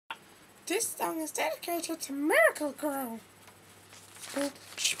This song is dedicated to Miracle Girl.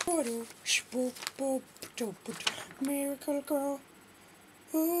 Miracle Girl.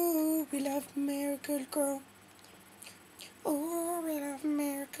 Ooh, we love Miracle Girl. Ooh, we love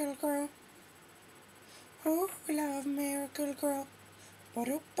Miracle Girl. Ooh, we love Miracle Girl.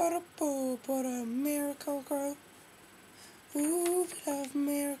 Miracle Girl. Ooh, we love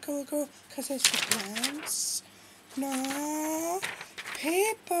Miracle Girl. 'Cause it's the plants, not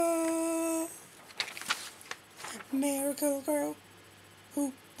people. Miracle Girl.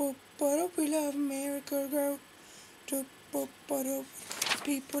 Ooh, we love Miracle Girl.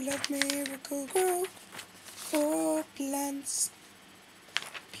 People love Miracle Girl. For plants.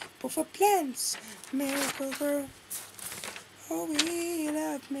 People for plants. Miracle Girl. Oh, we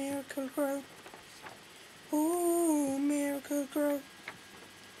love Miracle Girl. Ooh, Miracle Girl.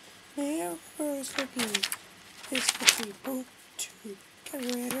 Miracle Girl is for you. It's for people to get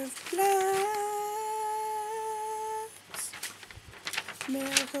rid of plants.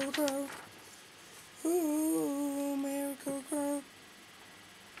 Miracle Girl. Ooh, Miracle Girl.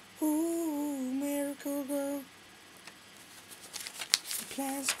 Ooh, Miracle Girl. The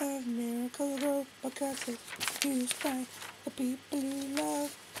plants love Miracle Girl because it's used by the people who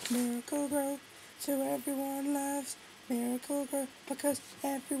love Miracle Girl. So everyone loves Miracle Girl because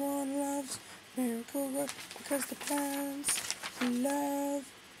everyone loves Miracle Girl because the plants love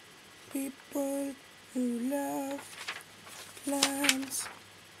people who love plants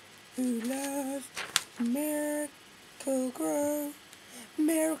who love Miracle Girl.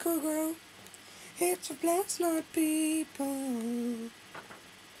 Miracle Girl. It's for plants, not people.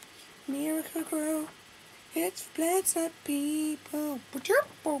 Miracle Girl. It's for plants, not people.